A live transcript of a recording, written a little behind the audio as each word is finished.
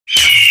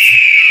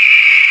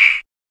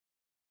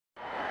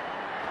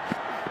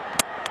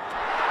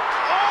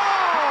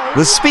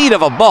The speed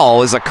of a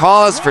ball is a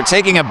cause for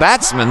taking a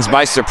batsman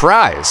by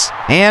surprise,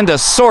 and a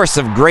source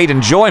of great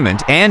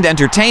enjoyment and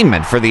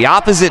entertainment for the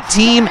opposite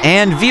team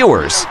and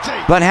viewers.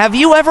 But have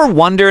you ever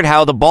wondered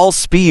how the ball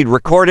speed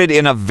recorded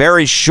in a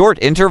very short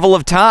interval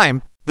of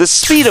time? The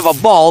speed of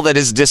a ball that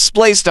is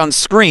displaced on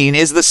screen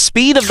is the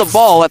speed of the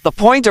ball at the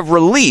point of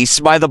release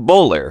by the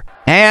bowler,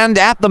 and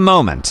at the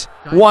moment.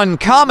 One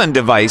common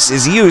device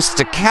is used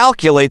to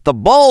calculate the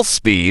ball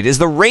speed is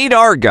the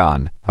radar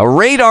gun. A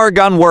radar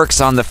gun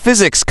works on the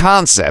physics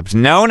concept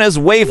known as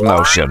wave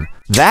motion.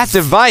 That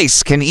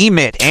device can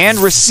emit and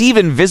receive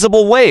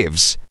invisible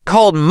waves,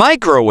 called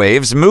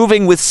microwaves,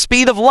 moving with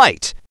speed of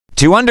light.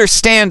 To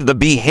understand the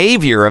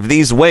behavior of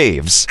these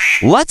waves,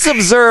 let's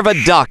observe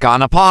a duck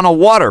upon a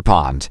water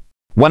pond.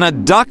 When a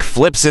duck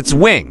flips its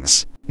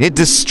wings, it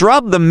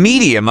disturbs the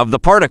medium of the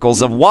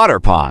particles of water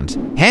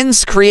pond,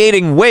 hence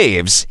creating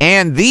waves,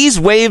 and these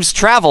waves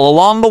travel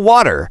along the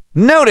water.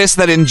 Notice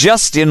that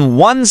in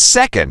 1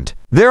 second,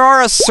 there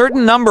are a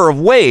certain number of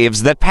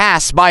waves that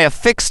pass by a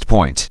fixed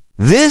point.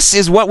 This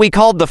is what we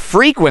call the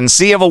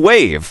frequency of a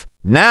wave.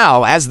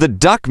 Now, as the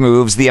duck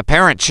moves, the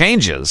apparent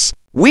changes.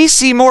 We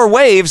see more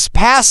waves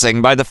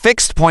passing by the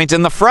fixed point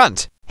in the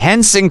front,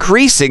 hence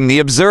increasing the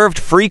observed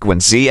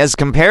frequency as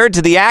compared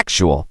to the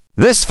actual.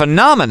 This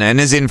phenomenon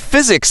is in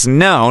physics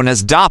known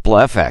as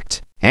Doppler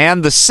effect,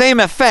 and the same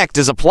effect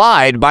is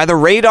applied by the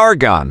radar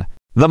gun.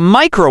 The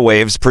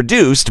microwaves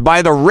produced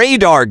by the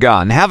radar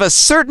gun have a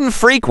certain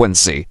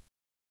frequency.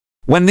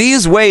 When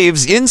these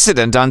waves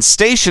incident on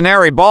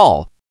stationary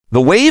ball,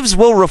 the waves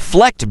will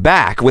reflect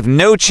back with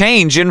no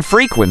change in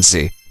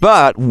frequency.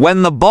 But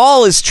when the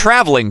ball is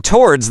traveling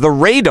towards the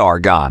radar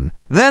gun,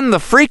 then the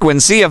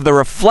frequency of the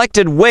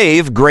reflected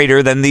wave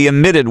greater than the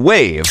emitted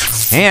wave,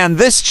 and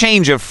this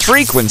change of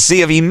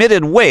frequency of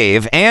emitted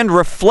wave and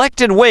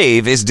reflected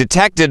wave is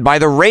detected by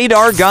the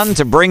radar gun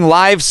to bring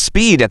live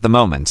speed at the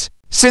moment.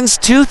 Since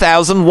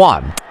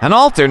 2001, an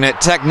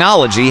alternate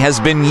technology has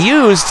been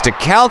used to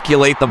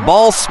calculate the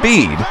ball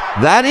speed,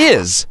 that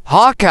is,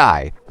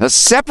 Hawkeye. A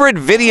separate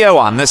video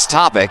on this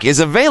topic is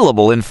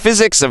available in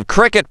Physics of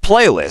Cricket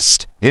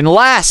playlist. In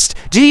last,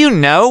 do you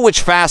know which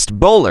fast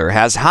bowler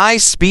has high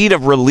speed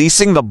of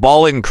releasing the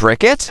ball in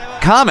cricket?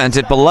 Comment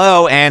it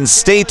below and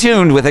stay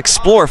tuned with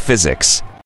Explore Physics.